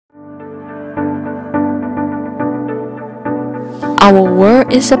Our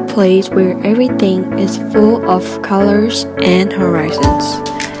world is a place where everything is full of colors and horizons.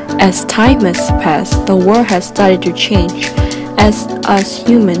 As time has passed, the world has started to change as us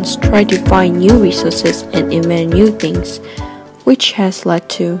humans try to find new resources and invent new things, which has led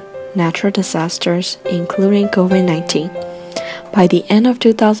to natural disasters, including COVID-19. By the end of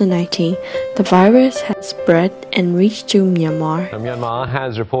 2019, the virus has spread and reached to Myanmar. Myanmar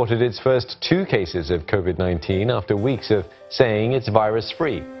has reported its first 2 cases of COVID-19 after weeks of saying it's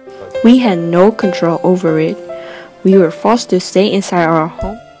virus-free. We had no control over it. We were forced to stay inside our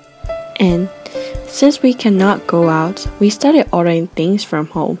home. And since we cannot go out, we started ordering things from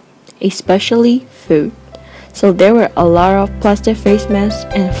home, especially food. So there were a lot of plastic face masks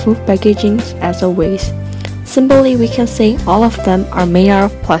and food packagings as a waste. Simply, we can say all of them are made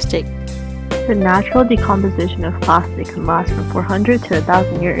out of plastic. The natural decomposition of plastic can last from 400 to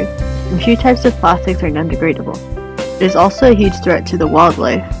 1,000 years, and few types of plastics are non-degradable. It is also a huge threat to the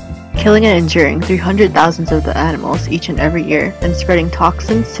wildlife, killing and injuring 300,000 of the animals each and every year and spreading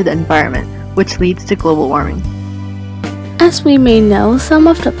toxins to the environment, which leads to global warming. As we may know, some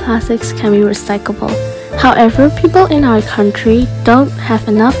of the plastics can be recyclable. However, people in our country don't have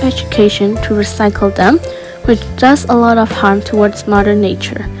enough education to recycle them, which does a lot of harm towards Mother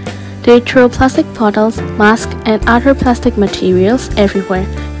Nature. They throw plastic bottles, masks, and other plastic materials everywhere,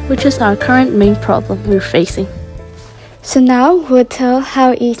 which is our current main problem we're facing. So now we'll tell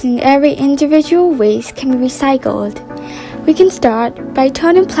how each and every individual waste can be recycled. We can start by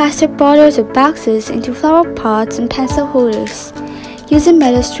turning plastic bottles or boxes into flower pots and pencil holders. Using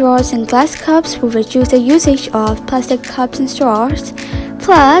metal straws and glass cups will reduce the usage of plastic cups and straws.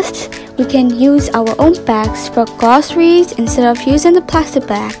 Plus, we can use our own bags for groceries instead of using the plastic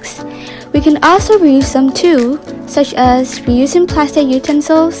bags. We can also reuse them too, such as reusing plastic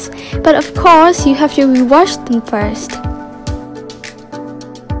utensils, but of course you have to rewash them first.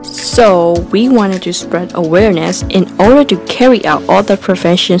 So, we wanted to spread awareness in order to carry out all the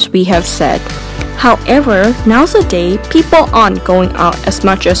preventions we have said. However, nowadays, people aren't going out as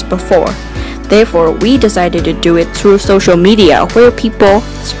much as before. Therefore, we decided to do it through social media, where people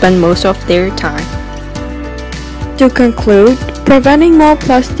spend most of their time. To conclude, preventing more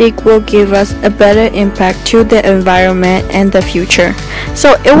plastic will give us a better impact to the environment and the future.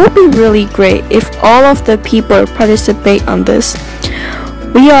 So it would be really great if all of the people participate on this.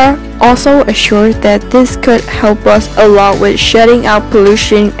 We are also assured that this could help us a lot with shutting out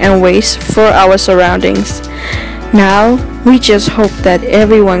pollution and waste for our surroundings. Now, we just hope that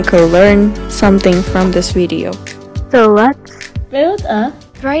everyone could learn something from this video. So let's build a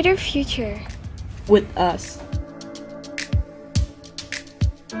Brighter future with us.